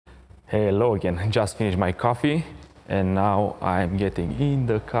Hello again, just finished my coffee and now I'm getting in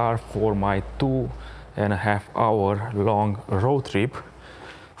the car for my 2.5 hour long road trip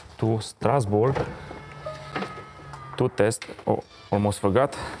to Strasbourg to test, oh, almost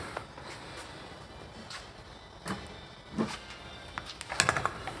forgot,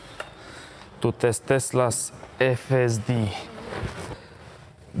 to test Tesla's FSD.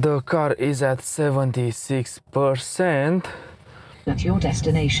 The car is at 76% of your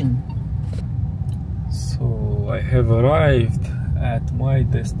destination. So I have arrived at my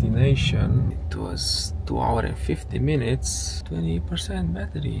destination. It was 2 hours and 50 minutes, 20%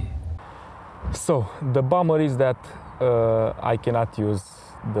 battery. So the bummer is that I cannot use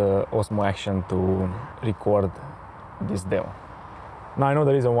the Osmo Action to record this demo. Now I know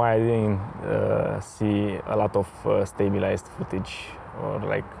the reason why I didn't see a lot of stabilized footage or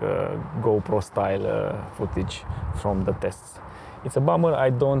like GoPro style footage from the tests. It's a bummer,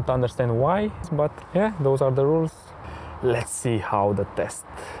 I don't understand why, but yeah, those are the rules. Let's see how the test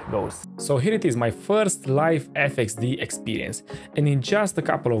goes. So here it is, my first live FXD experience, and in just a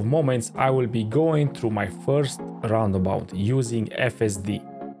couple of moments I will be going through my first roundabout using FSD.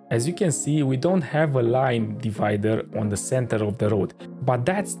 As you can see, we don't have a line divider on the center of the road, but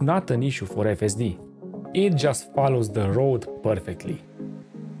that's not an issue for FSD. It just follows the road perfectly.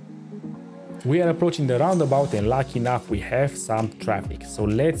 We are approaching the roundabout and lucky enough we have some traffic, so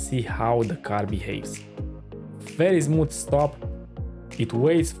let's see how the car behaves. Very smooth stop, it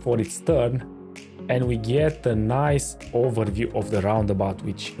waits for its turn, and we get a nice overview of the roundabout,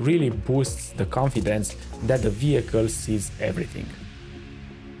 which really boosts the confidence that the vehicle sees everything.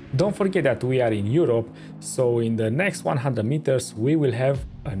 Don't forget that we are in Europe, so in the next 100 meters we will have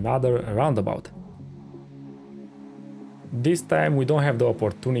another roundabout. This time we don't have the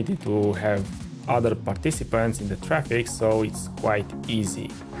opportunity to have other participants in the traffic, so it's quite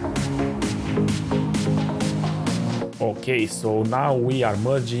easy. Okay, so now we are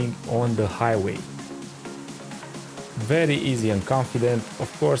merging on the highway. Very easy and confident.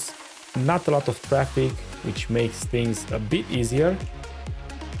 Of course, not a lot of traffic, which makes things a bit easier.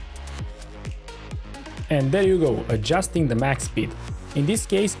 And there you go, adjusting the max speed. In this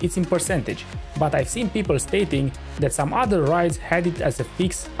case, it's in percentage, but I've seen people stating that some other rides had it as a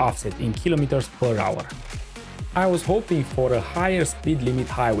fixed offset in kilometers per hour. I was hoping for a higher speed limit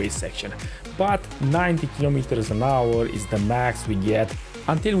highway section, but 90 kilometers an hour is the max we get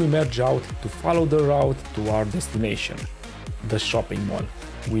until we merge out to follow the route to our destination, the shopping mall,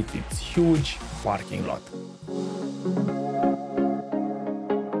 with its huge parking lot.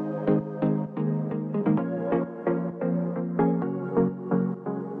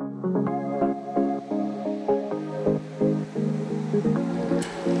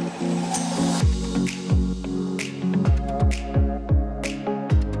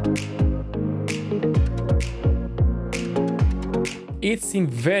 It seemed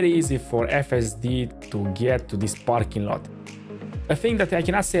very easy for FSD to get to this parking lot. A thing that I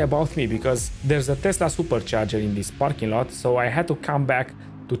cannot say about me, because there's a Tesla supercharger in this parking lot, so I had to come back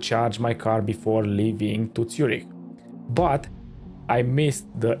to charge my car before leaving to Zurich. But I missed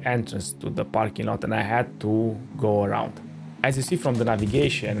the entrance to the parking lot and I had to go around. As you see from the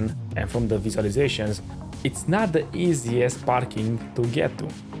navigation and from the visualizations, it's not the easiest parking to get to.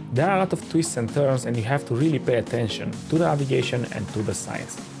 There are a lot of twists and turns and you have to really pay attention to the navigation and to the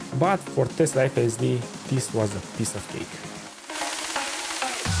signs. But for Tesla FSD, this was a piece of cake.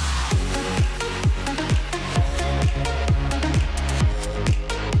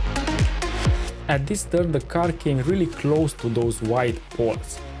 At this turn, the car came really close to those white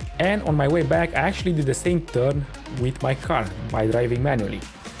poles. And on my way back, I actually did the same turn with my car by driving manually.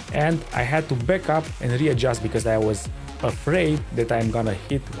 And I had to back up and readjust because I was afraid that I'm gonna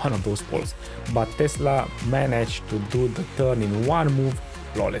hit one of those poles, but Tesla managed to do the turn in one move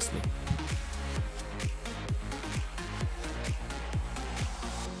flawlessly.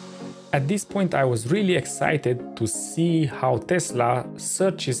 At this point I was really excited to see how Tesla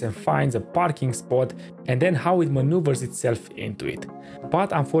searches and finds a parking spot and then how it maneuvers itself into it.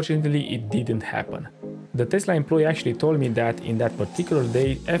 But unfortunately it didn't happen. The Tesla employee actually told me that in that particular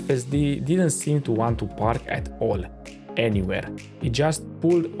day FSD didn't seem to want to park at all, anywhere. It just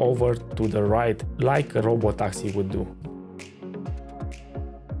pulled over to the right like a robotaxi would do.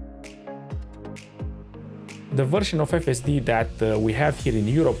 The version of FSD that we have here in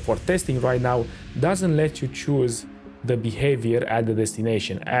Europe for testing right now doesn't let you choose the behavior at the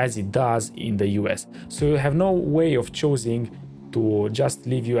destination as it does in the US. So you have no way of choosing to just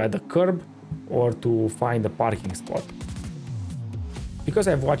leave you at the curb or to find a parking spot. Because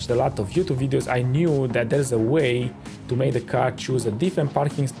I've watched a lot of YouTube videos, I knew that there's a way to make the car choose a different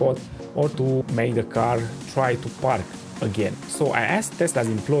parking spot or to make the car try to park again. So I asked Tesla's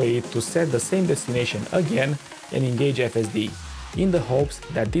employee to set the same destination again and engage FSD, in the hopes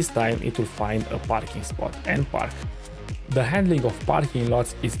that this time it will find a parking spot and park. The handling of parking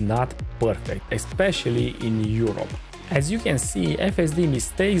lots is not perfect, especially in Europe. As you can see, FSD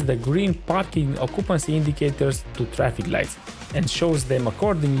mistakes the green parking occupancy indicators to traffic lights and shows them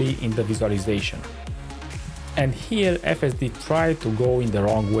accordingly in the visualization. And here FSD tried to go in the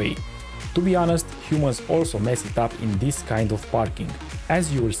wrong way. To be honest, humans also mess it up in this kind of parking,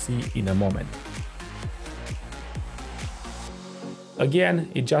 as you will see in a moment.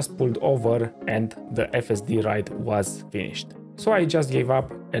 Again, it just pulled over and the FSD ride was finished. So I just gave up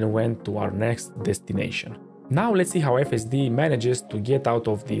and went to our next destination. Now let's see how FSD manages to get out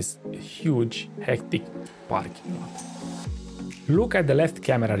of this huge, hectic parking lot. Look at the left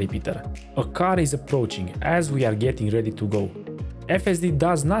camera repeater. A car is approaching as we are getting ready to go. FSD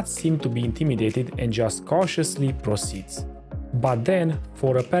does not seem to be intimidated and just cautiously proceeds. But then,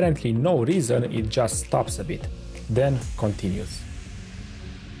 for apparently no reason, it just stops a bit, then continues.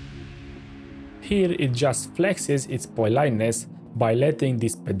 Here it just flexes its politeness by letting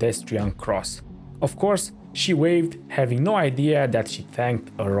this pedestrian cross. Of course, she waved, having no idea that she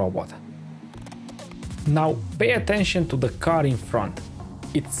thanked a robot. Now pay attention to the car in front.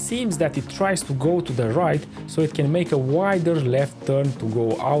 It seems that it tries to go to the right so it can make a wider left turn to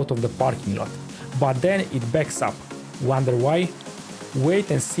go out of the parking lot, but then it backs up. Wonder why? Wait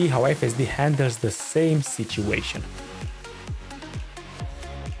and see how FSD handles the same situation.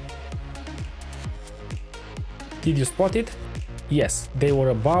 Did you spot it? Yes, they were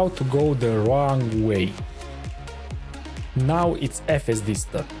about to go the wrong way. Now it's FSD's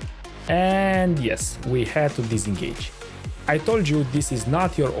turn. And yes, we had to disengage. I told you this is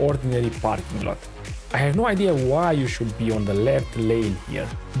not your ordinary parking lot. I have no idea why you should be on the left lane here.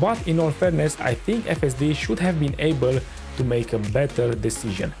 But in all fairness, I think FSD should have been able to make a better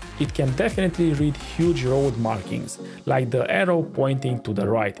decision. It can definitely read huge road markings, like the arrow pointing to the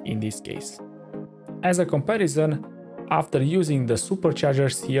right in this case. As a comparison, after using the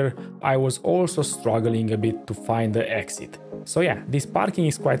superchargers here, I was also struggling a bit to find the exit. So yeah, this parking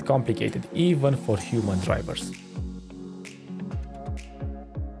is quite complicated, even for human drivers.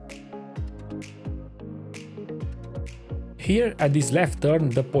 Here at this left turn,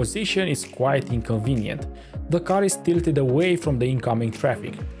 the position is quite inconvenient. The car is tilted away from the incoming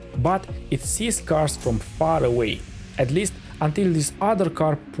traffic, but it sees cars from far away, at least until this other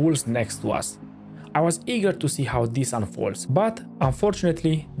car pulls next to us. I was eager to see how this unfolds, but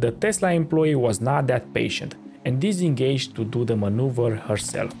unfortunately the Tesla employee was not that patient and disengaged to do the maneuver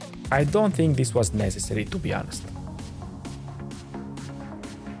herself. I don't think this was necessary, to be honest.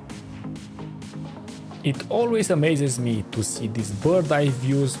 It always amazes me to see these bird-eye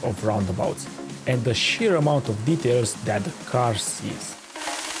views of roundabouts and the sheer amount of details that the car sees.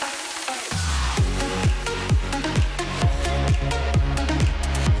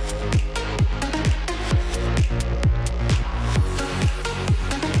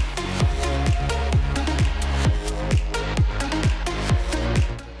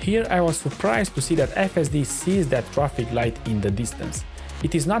 Here I was surprised to see that FSD sees that traffic light in the distance.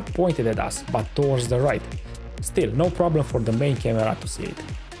 It is not pointed at us, but towards the right. Still, no problem for the main camera to see it.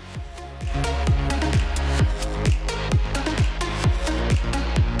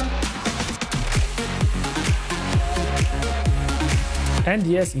 And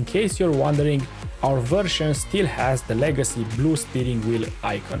yes, in case you're wondering, our version still has the legacy blue steering wheel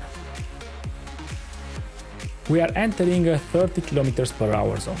icon. We are entering a 30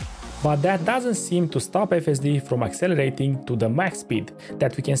 km/h zone, but that doesn't seem to stop FSD from accelerating to the max speed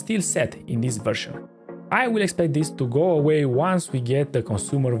that we can still set in this version. I will expect this to go away once we get the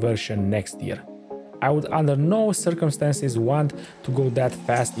consumer version next year. I would under no circumstances want to go that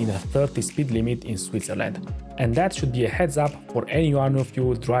fast in a 30 speed limit in Switzerland, and that should be a heads up for any one of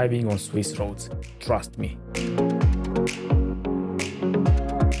you driving on Swiss roads, trust me.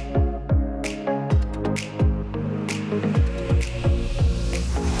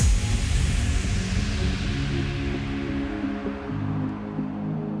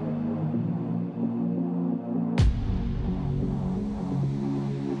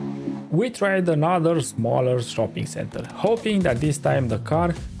 We tried another smaller shopping center, hoping that this time the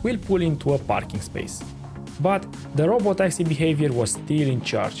car will pull into a parking space. But the robotaxi behavior was still in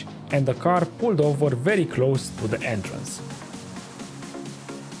charge, and the car pulled over very close to the entrance.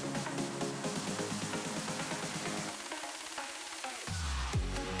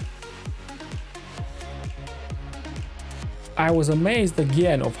 I was amazed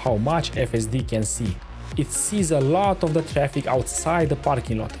again of how much FSD can see. It sees a lot of the traffic outside the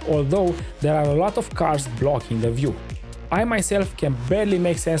parking lot, although there are a lot of cars blocking the view. I myself can barely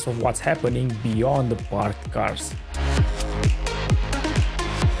make sense of what's happening beyond the parked cars.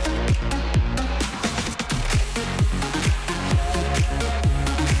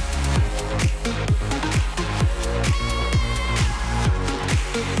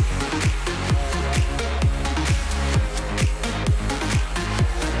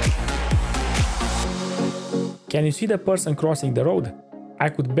 Can you see the person crossing the road? I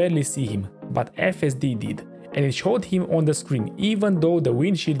could barely see him, but FSD did, and it showed him on the screen even though the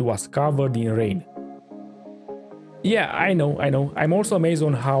windshield was covered in rain. Yeah, I know, I'm also amazed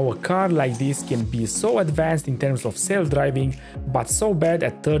on how a car like this can be so advanced in terms of self-driving, but so bad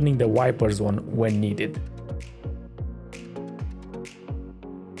at turning the wipers on when needed.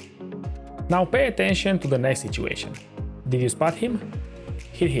 Now pay attention to the next situation. Did you spot him?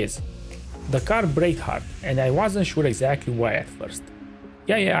 Here he is. The car braked hard, and I wasn't sure exactly why at first.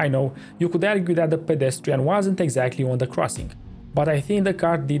 Yeah, I know, you could argue that the pedestrian wasn't exactly on the crossing, but I think the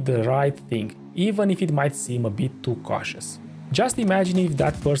car did the right thing, even if it might seem a bit too cautious. Just imagine if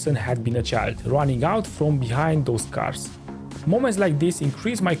that person had been a child running out from behind those cars. Moments like this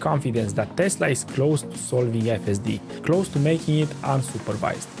increase my confidence that Tesla is close to solving FSD, close to making it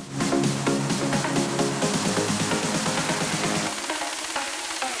unsupervised.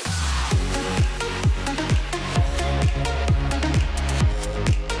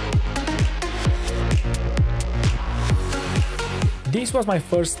 This was my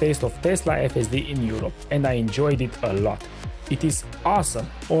first taste of Tesla FSD in Europe, and I enjoyed it a lot. It is awesome,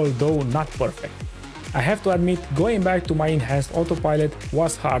 although not perfect. I have to admit, going back to my enhanced autopilot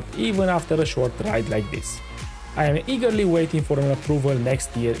was hard even after a short ride like this. I am eagerly waiting for an approval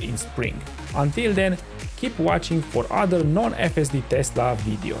next year in spring. Until then, keep watching for other non-FSD Tesla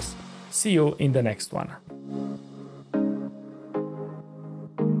videos. See you in the next one.